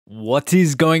What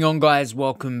is going on, guys?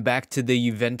 Welcome back to the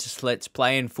Juventus Let's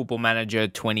Play in Football Manager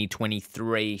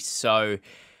 2023. So,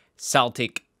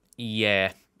 Celtic,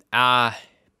 intro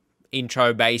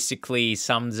basically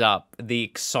sums up the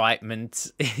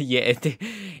excitement.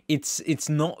 It's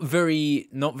not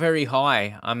very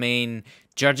high. I mean,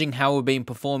 judging how we've been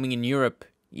performing in Europe,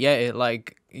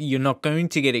 you're not going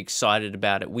to get excited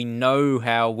about it. We know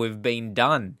how we've been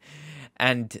done,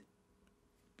 and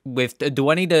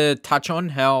do I need to touch on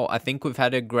how I think we've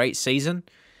had a great season?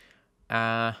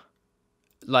 Top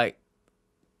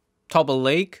of the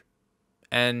league,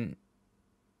 and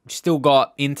still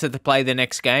got into to play the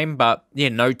next game, but yeah,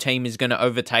 no team is going to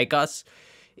overtake us.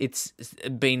 It's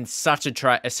been such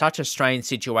a strange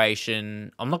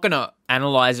situation. I'm not going to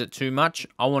analyze it too much.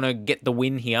 I want to get the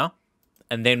win here,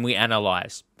 and then we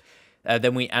analyze.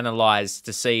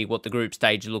 To see what the group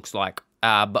stage looks like.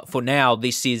 But for now,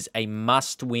 this is a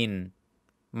must-win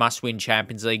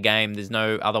Champions League game. There's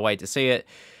no other way to see it.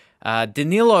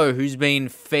 Danilo, who's been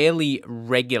fairly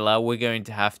regular, we're going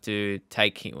to have to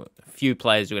take him. A few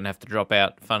players we're going to have to drop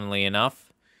out, funnily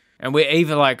enough. And we're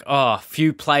either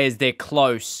few players, they're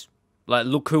close. Like,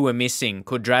 look who we're missing.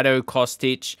 Cuadrado,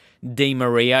 Kostic, Di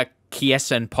Maria,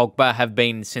 Chiesa and Pogba have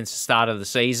been since the start of the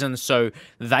season. So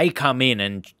they come in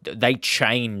and they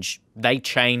change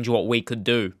what we could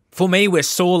do. For me, we're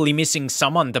sorely missing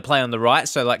someone to play on the right.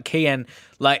 So, like, Kian,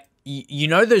 you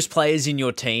know those players in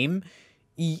your team,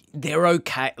 they're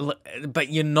okay, but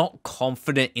you're not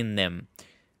confident in them.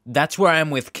 That's where I am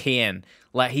with Kian.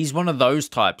 Like, he's one of those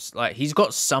types. Like, he's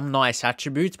got some nice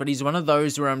attributes, but he's one of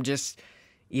those where I'm just,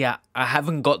 I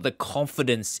haven't got the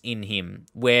confidence in him.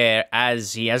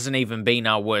 Whereas he hasn't even been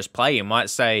our worst player. You might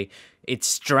say, it's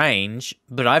strange,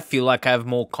 but I feel like I have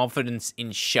more confidence in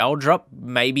Sheldrop,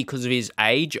 maybe because of his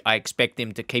age. I expect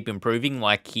him to keep improving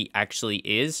like he actually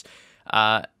is.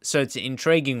 So it's an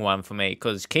intriguing one for me,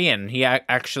 because Kian, he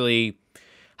actually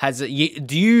has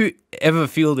do you ever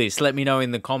feel this? Let me know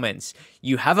in the comments.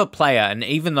 You have a player, and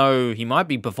even though he might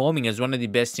be performing as one of the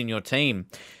best in your team,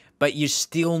 but you're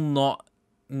still not.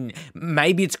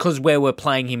 Maybe it's because where we're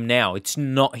playing him now, it's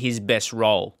not his best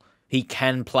role. He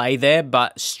can play there,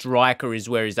 but striker is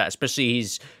where he's at. Especially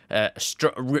he's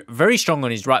very strong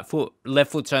on his right foot.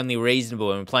 Left foot's only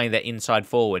reasonable, and we're playing that inside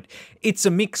forward. It's a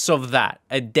mix of that.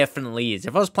 It definitely is.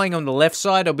 If I was playing on the left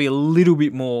side, I'll be a little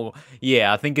bit more,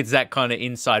 I think it's that kind of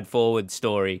inside forward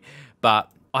story. But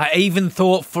I even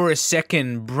thought for a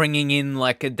second bringing in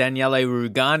like a Daniele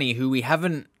Rugani, who we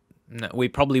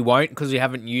probably won't, because we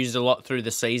haven't used a lot through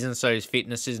the season, so his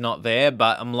fitness is not there.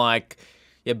 But I'm like,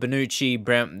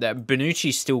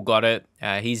 Bonucci's still got it.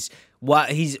 While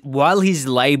he's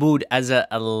labelled as an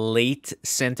elite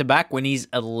centre-back, when he's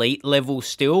elite level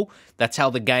still, that's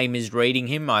how the game is reading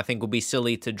him. I think it would be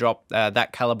silly to drop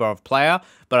that calibre of player,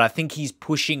 but I think he's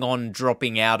pushing on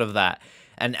dropping out of that.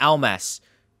 And Almas,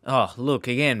 oh, look,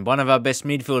 again, one of our best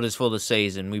midfielders for the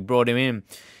season. We brought him in.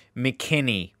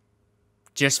 McKennie,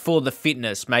 just for the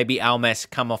fitness, maybe Almas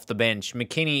come off the bench.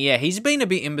 McKennie, he's been a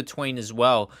bit in between as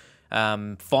well.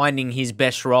 Finding his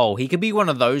best role. He could be one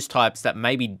of those types that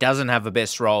maybe doesn't have a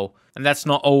best role, and that's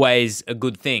not always a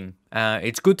good thing.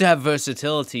 It's good to have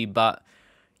versatility, but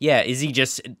is he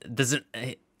just doesn't?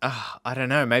 I don't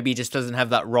know. Maybe he just doesn't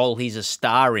have that role he's a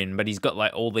star in, but he's got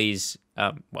like all these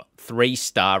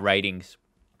 3-star ratings.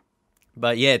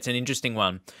 But it's an interesting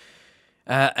one.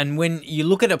 And when you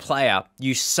look at a player,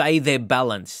 you say they're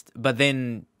balanced, but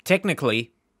then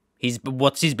technically,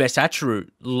 what's his best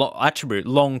attribute?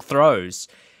 Long throws.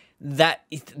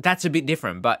 That's a bit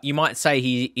different, but you might say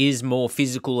he is more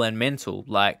physical and mental.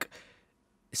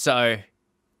 So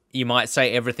you might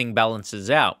say everything balances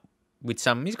out with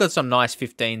some. He's got some nice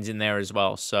 15s in there as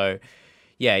well. So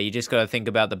you just got to think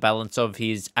about the balance of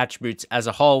his attributes as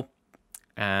a whole.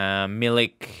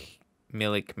 Milik.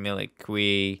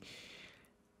 We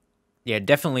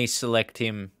definitely select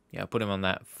him. Put him on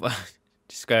that.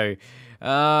 Just go.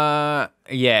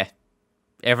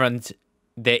 Everyone's,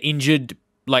 they're injured,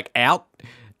 out.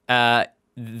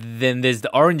 Then there's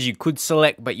the orange you could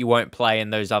select, but you won't play,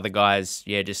 and those other guys,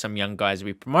 just some young guys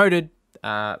we promoted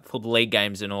for the league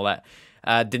games and all that.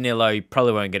 Danilo, you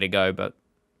probably won't get a go, but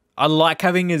I like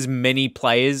having as many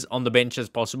players on the bench as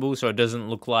possible, so it doesn't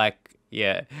look like,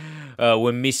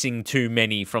 we're missing too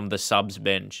many from the subs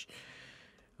bench.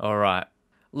 All right.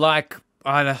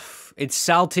 It's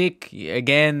Celtic,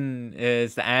 again,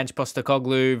 it's the Ange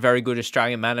Postecoglou, very good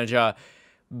Australian manager,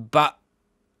 but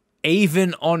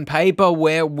even on paper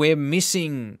where we're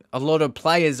missing a lot of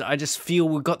players, I just feel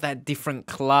we've got that different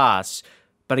class.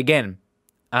 But again,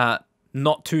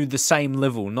 not to the same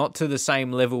level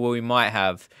where we might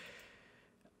have.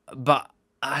 But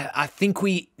I think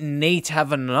we need to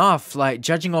have enough, like,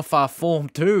 judging off our form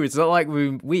too. It's not like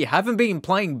we haven't been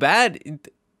playing bad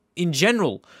in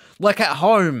general. Like, at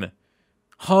home.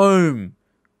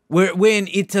 We're in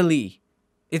Italy.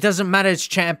 It doesn't matter, it's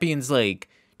Champions League.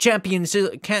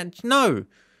 No.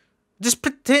 Just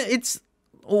pretend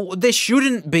there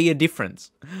shouldn't be a difference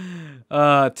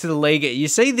to the league. You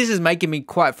see, this is making me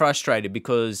quite frustrated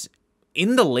because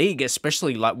in the league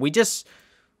especially, like, we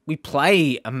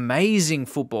play amazing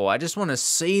football. I just want to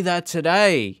see that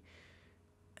today.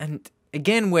 And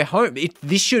again, we're home.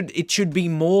 It should be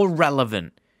more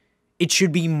relevant. It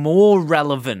should be more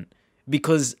relevant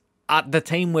because the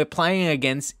team we're playing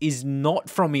against is not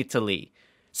from Italy.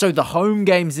 So the home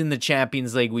games in the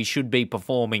Champions League we should be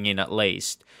performing in at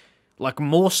least. Like,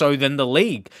 more so than the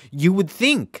league. You would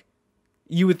think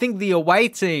the away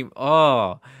team,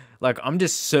 like, I'm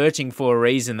just searching for a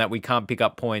reason that we can't pick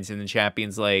up points in the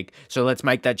Champions League. So let's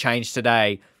make that change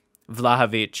today.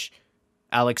 Vlahovic,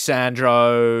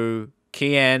 Alexandro,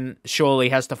 Kian surely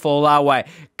has to fall our way.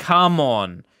 Come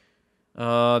on.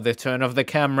 The turn of the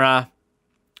camera.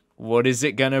 What is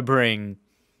it going to bring?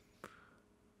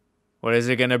 What is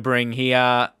it going to bring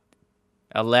here?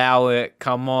 Allow it.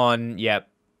 Come on. Yep.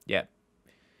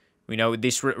 We know with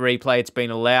this replay it's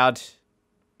been allowed.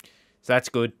 So that's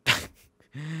good.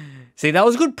 See, that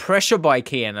was good pressure by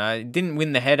Kian. I didn't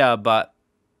win the header, but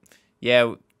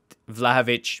yeah,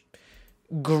 Vlahovic,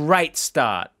 great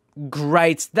start.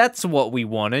 Great. That's what we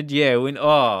wanted. Yeah.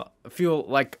 I feel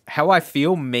like how I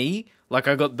feel, like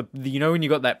I got when you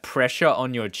got that pressure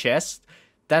on your chest,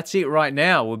 that's it right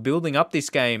now. We're building up this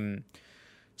game.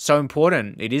 So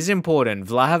important. It is important.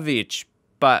 Vlahovic,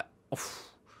 but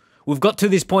we've got to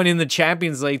this point in the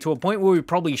Champions League to a point where we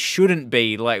probably shouldn't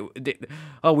be. Like,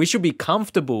 we should be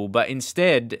comfortable, but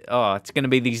instead, it's going to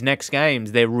be these next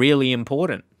games. They're really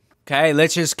important. Okay,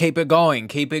 let's just keep it going.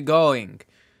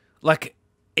 Like,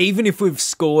 even if we've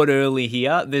scored early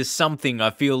here, there's something I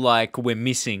feel like we're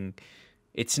missing.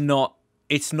 It's not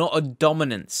a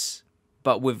dominance,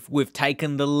 but we've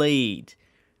taken the lead.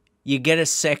 You get a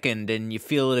second and you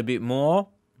feel it a bit more,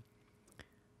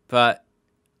 but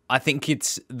I think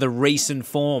it's the recent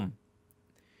form.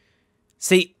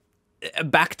 See,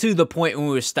 back to the point when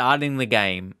we were starting the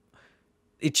game,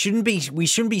 we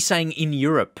shouldn't be saying in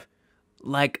Europe.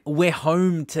 Like, we're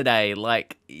home today.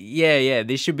 Like, yeah,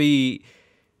 this should be...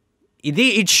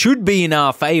 It should be in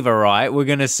our favor, right? We're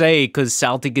going to see, because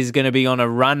Celtic is going to be on a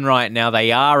run right now.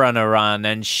 They are on a run.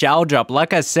 And Sheldrup,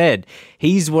 like I said,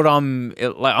 he's what I'm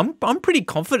pretty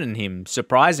confident in him,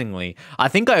 surprisingly. I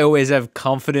think I always have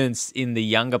confidence in the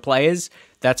younger players,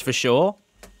 that's for sure.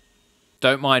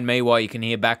 Don't mind me while you can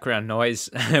hear background noise.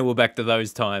 We're back to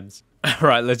those times. All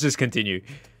right, let's just continue.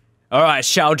 All right,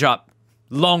 Sheldrup,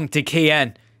 long to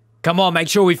Kian. Come on, make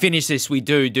sure we finish this. We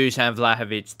do, Dusan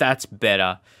Vlahovic. That's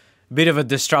better. Bit of a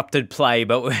disrupted play,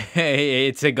 but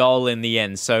it's a goal in the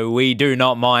end, so we do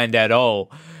not mind at all.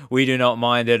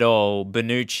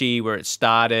 Bonucci, where it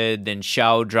started, then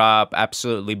Sheldrup,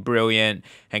 absolutely brilliant,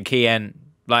 and Kian,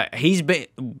 like,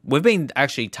 we've been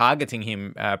actually targeting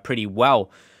him pretty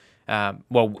well.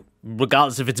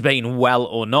 Regardless if it's been well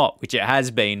or not, which it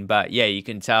has been, but yeah, you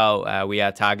can tell we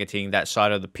are targeting that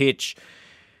side of the pitch.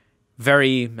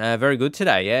 Very good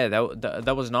today. Yeah,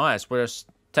 that was nice. We'll just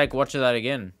take a watch of that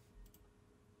again.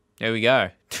 There we go.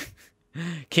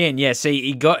 Ken, yeah, see,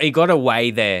 he got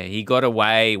away there. He got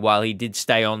away while he did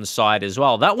stay on side as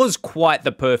well. That was quite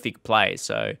the perfect play.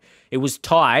 So it was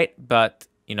tight, but,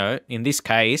 in this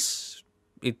case,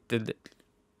 it did.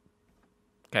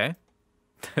 Okay.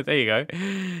 There you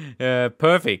go.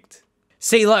 Perfect.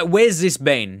 See, like, where's this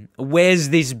been? Where's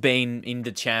this been in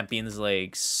the Champions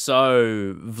League?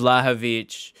 So,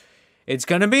 Vlahovic, it's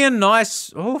going to be a nice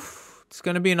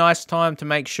time to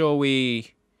make sure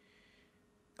we...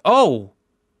 Oh,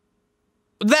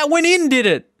 that went in, did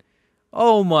it?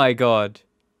 Oh my God,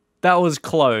 that was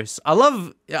close. I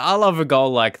love a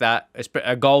goal like that,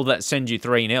 a goal that sends you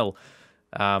 3-0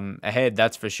 ahead.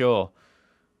 That's for sure.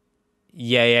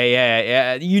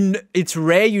 Yeah. It's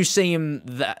rare you see him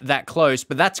that close,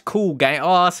 but that's cool game.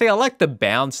 Oh, see, I like the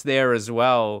bounce there as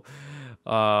well.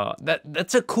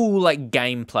 That's a cool, like,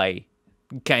 gameplay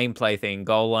thing.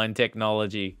 Goal line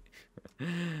technology.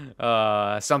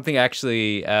 Something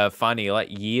actually funny,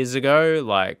 like years ago,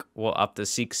 like up to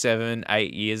 6, 7,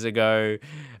 8 years ago,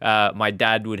 my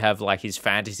dad would have like his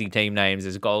fantasy team names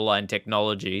as goal line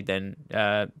technology. Then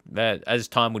as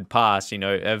time would pass,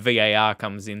 VAR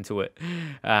comes into it.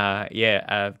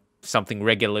 Something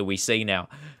regular we see now.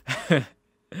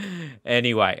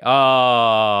 Anyway,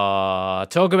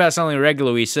 talk about something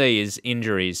regular we see is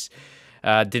injuries.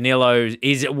 Danilo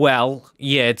is, well,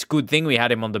 yeah, it's a good thing we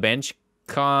had him on the bench.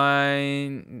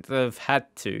 Kind of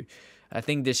had to. I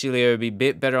think Desilio would be a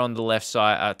bit better on the left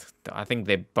side. I think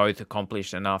they're both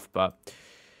accomplished enough. But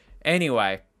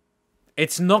anyway,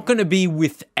 it's not going to be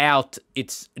without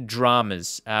its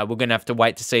dramas. We're going to have to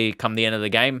wait to see come the end of the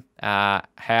game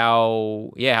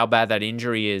how bad that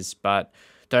injury is. But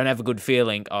don't have a good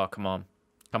feeling. Oh, come on.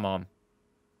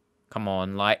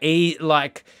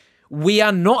 Like, we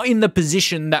are not in the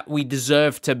position that we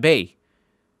deserve to be.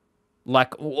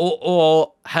 Like,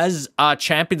 or has our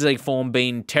Champions League form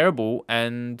been terrible,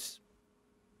 and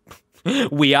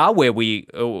we are where we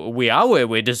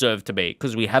deserve to be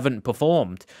because we haven't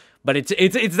performed. But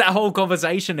it's that whole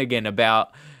conversation again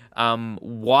about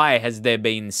why has there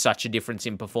been such a difference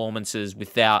in performances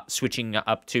without switching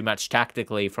up too much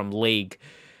tactically from league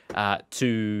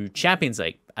to Champions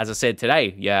League. As I said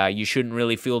today, yeah, you shouldn't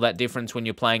really feel that difference when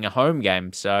you're playing a home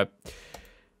game. So.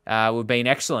 We've been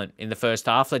excellent in the first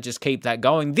half. Let's just keep that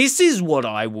going. This is what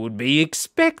I would be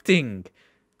expecting.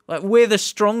 Like, we're the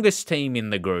strongest team in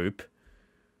the group.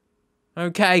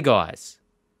 Okay, guys.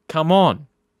 Come on.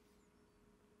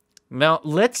 Now,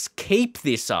 let's keep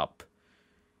this up.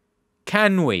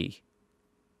 Can we?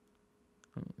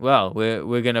 Well,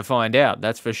 we're going to find out.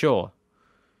 That's for sure.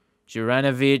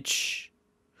 Juranovic.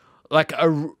 Like,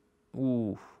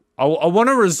 I want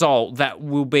a result that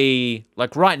will be,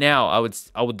 like, right now, I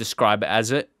would describe it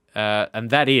as it,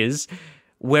 and that is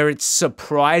where it's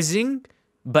surprising,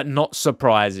 but not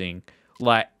surprising.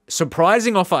 Like,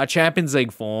 surprising off our Champions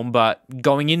League form, but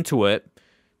going into it,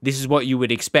 this is what you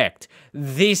would expect.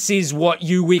 This is what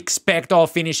you expect. Oh,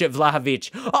 finish it,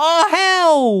 Vlahovic. Oh,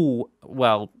 how?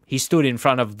 Well, he stood in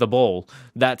front of the ball.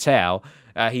 That's how.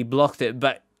 He blocked it,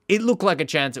 but it looked like a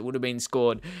chance it would have been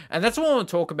scored. And that's what I want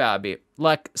to talk about a bit.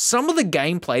 Like, some of the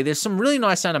gameplay, there's some really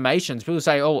nice animations. People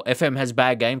say, oh, FM has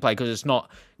bad gameplay because it's not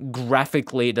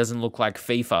graphically, it doesn't look like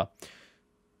FIFA.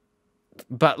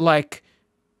 But, like,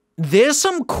 there's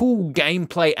some cool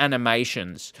gameplay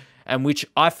animations, and which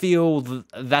I feel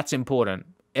that's important.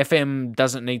 FM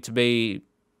doesn't need to be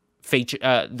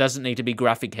doesn't need to be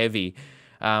graphic heavy.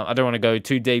 I don't want to go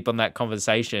too deep on that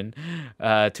conversation.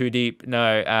 Too deep.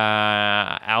 No,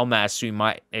 Almas, who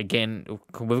might, again,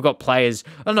 we've got players.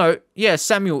 Oh, no. Yeah,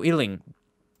 Samuel Illing.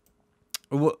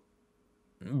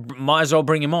 Might as well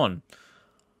bring him on.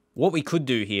 What we could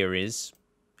do here is,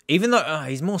 even though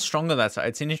he's more stronger that side,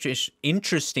 it's an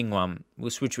interesting one.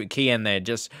 We'll switch with Kian there.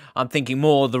 Just, I'm thinking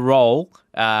more the role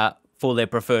for their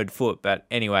preferred foot. But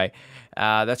anyway,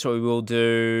 that's what we will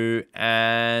do.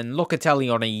 And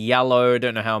Locatelli on a yellow.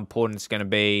 Don't know how important it's going to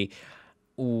be.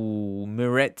 Ooh,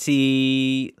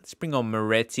 Moretti. Let's bring on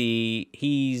Moretti.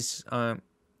 He's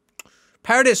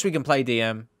Paradis. We can play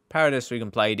DM.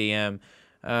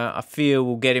 I feel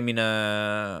we'll get him in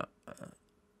a.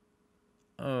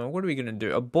 What are we gonna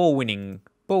do? A ball winning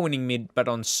mid, but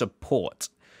on support.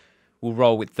 We'll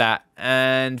roll with that.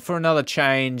 And for another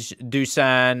change,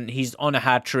 Dusan, he's on a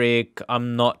hat-trick.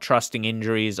 I'm not trusting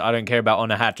injuries. I don't care about on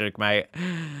a hat-trick, mate.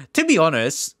 To be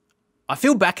honest, I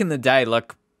feel back in the day,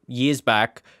 like years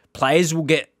back, players will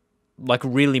get like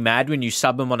really mad when you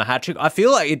sub them on a hat-trick. I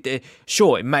feel like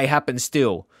sure, it may happen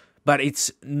still, but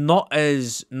it's not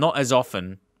as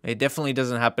often. It definitely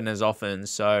doesn't happen as often.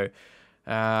 So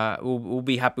we'll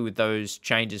be happy with those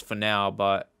changes for now.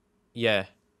 But yeah,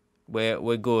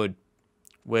 we're good.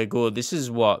 We're good. This is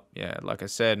what, yeah, like I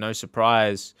said, no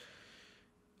surprise.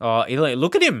 Oh,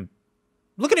 look at him.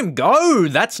 Look at him go.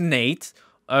 That's neat.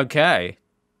 Okay.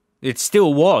 It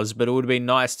still was, but it would have been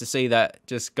nice to see that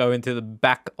just go into the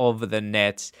back of the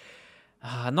net.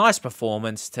 Nice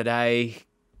performance today.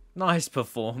 Nice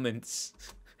performance.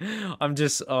 I'm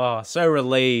just, so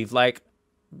relieved. Like,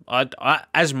 I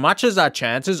as much as our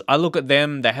chances, I look at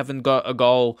them, they haven't got a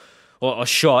goal or a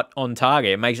shot on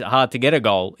target. It makes it hard to get a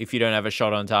goal if you don't have a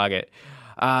shot on target.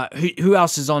 Who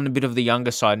else is on a bit of the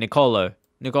younger side? Nicolo,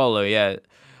 yeah.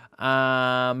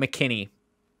 McKennie,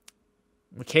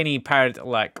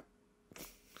 like...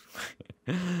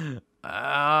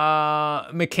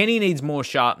 McKennie needs more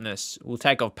sharpness. We'll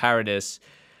take off Paradis.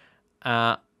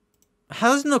 How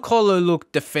does Nicolo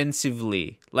look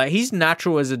defensively? Like, he's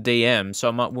natural as a DM, so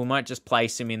we might just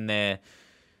place him in there,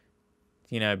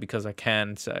 you know, because I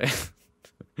can, so...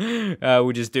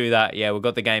 we'll just do that. Yeah, we've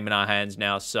got the game in our hands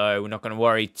now, so we're not going to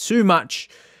worry too much.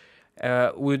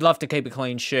 We'd love to keep a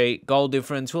clean sheet. Goal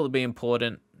difference, will it be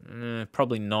important?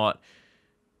 Probably not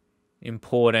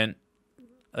important.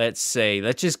 Let's see.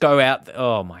 Let's just go out.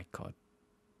 Oh, my God.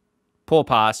 Poor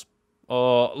pass.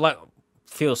 Oh, like,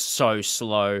 feels so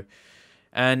slow.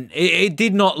 And it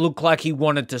did not look like he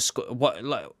wanted to score.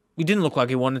 He didn't look like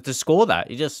he wanted to score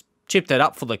that. He just chipped it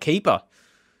up for the keeper.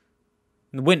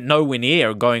 It went nowhere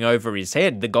near going over his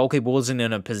head. The goalkeeper wasn't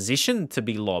in a position to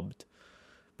be lobbed.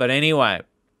 But anyway,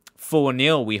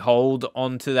 4-0. We hold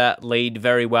on to that lead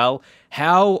very well.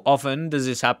 How often does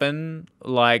this happen?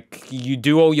 Like, you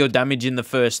do all your damage in the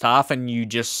first half and you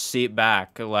just sit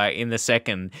back, like, in the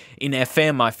second. In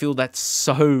FM, I feel that's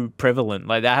so prevalent.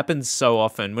 Like, that happens so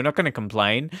often. We're not going to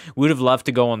complain. Would have loved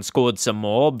to go on, scored some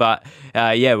more. But,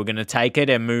 yeah, we're going to take it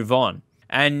and move on.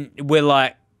 And we're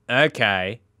like,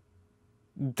 okay,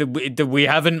 we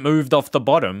haven't moved off the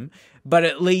bottom, but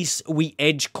at least we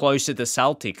edge closer to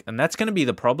Celtic, and that's going to be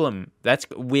the problem.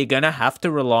 We're going to have to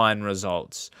rely on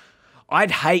results.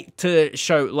 I'd hate to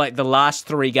show, like, the last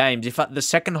 3 games, if at the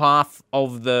second half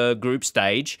of the group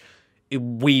stage,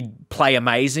 we play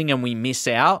amazing and we miss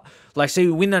out. Like, say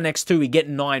we win the next 2, we get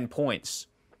 9 points.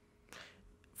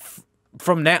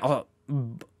 From now,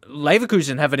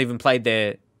 Leverkusen haven't even played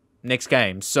their next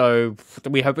game, so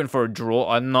we're hoping for a draw.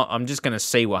 I'm just going to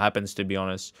see what happens, to be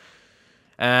honest.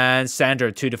 And Sandro,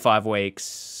 2 to 5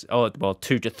 weeks. Oh, well,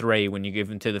 2 to 3 when you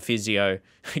give him to the physio.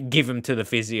 Give him to the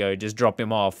physio, just drop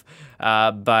him off.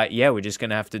 But yeah, we're just going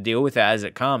to have to deal with it as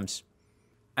it comes.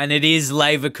 And it is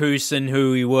Leverkusen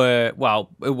who we were,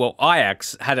 well,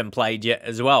 Ajax hadn't played yet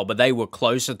as well, but they were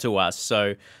closer to us.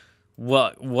 So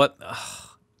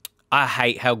I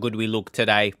hate how good we look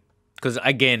today. Because,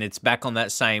 again, it's back on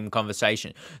that same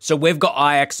conversation. So we've got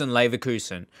Ajax and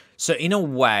Leverkusen. So, in a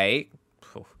way,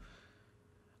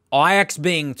 Ajax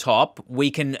being top, we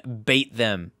can beat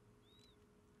them.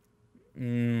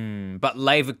 But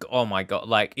Leverkusen, oh my God,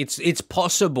 like, it's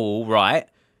possible, right?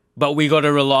 But we got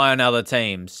to rely on other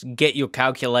teams. Get your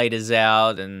calculators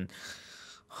out, and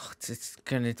it's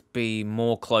going to be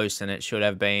more close than it should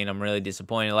have been. I'm really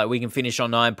disappointed. Like, we can finish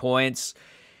on 9 points.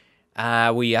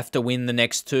 We have to win the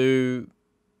next 2.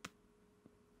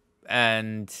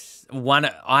 And one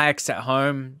Ajax at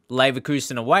home,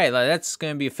 Leverkusen away. Like, that's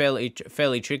going to be a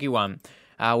fairly tricky one.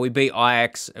 We beat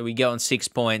Ajax, we get on 6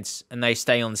 points, and they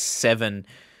stay on 7.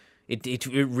 It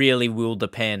really will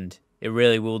depend. It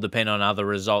really will depend on other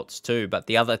results too. But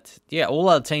the other, all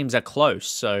other teams are close.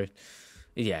 So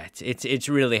yeah, it's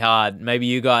really hard. Maybe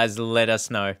you guys let us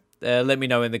know. Let me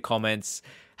know in the comments.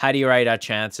 How do you rate our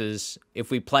chances? If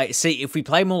we play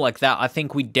more like that, I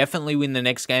think we definitely win the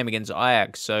next game against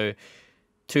Ajax. So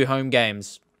 2 home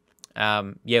games.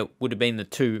 Would have been the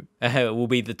 2. Will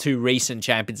be the 2 recent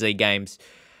Champions League games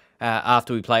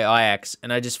after we play Ajax.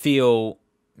 And I just feel,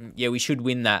 we should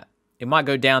win that. It might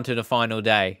go down to the final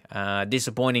day.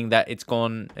 Disappointing that it's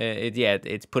gone.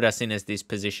 It's put us in this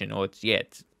position. Or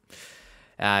it's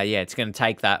going to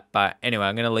take that. But anyway,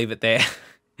 I'm going to leave it there.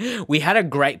 We had a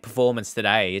great performance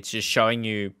today. It's just showing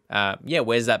you,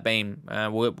 where's that been?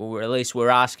 At least we're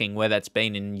asking where that's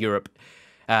been in Europe.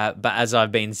 But as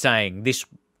I've been saying,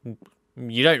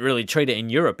 you don't really treat it in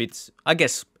Europe. I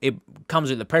guess it comes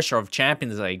with the pressure of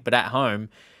Champions League, but at home,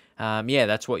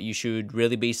 that's what you should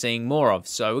really be seeing more of.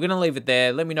 So we're going to leave it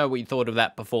there. Let me know what you thought of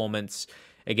that performance.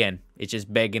 Again, it's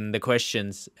just begging the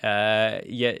questions.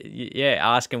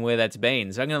 Asking where that's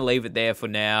been. So I'm going to leave it there for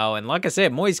now. And like I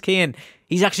said, Moise Kean,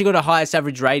 he's actually got a highest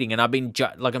average rating. And I've been,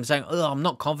 I'm saying, I'm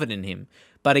not confident in him.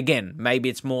 But again, maybe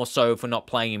it's more so for not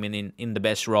playing him in the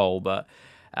best role. But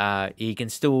he can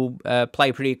still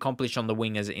play pretty accomplished on the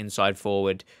wing as an inside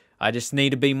forward. I just need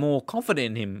to be more confident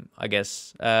in him, I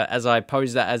guess, as I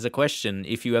pose that as a question.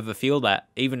 If you ever feel that,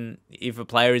 even if a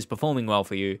player is performing well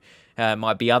for you,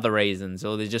 might be other reasons,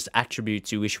 or there's just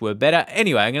attributes you wish were better.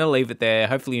 Anyway, I'm going to leave it there.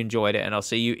 Hopefully you enjoyed it, and I'll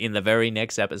see you in the very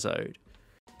next episode.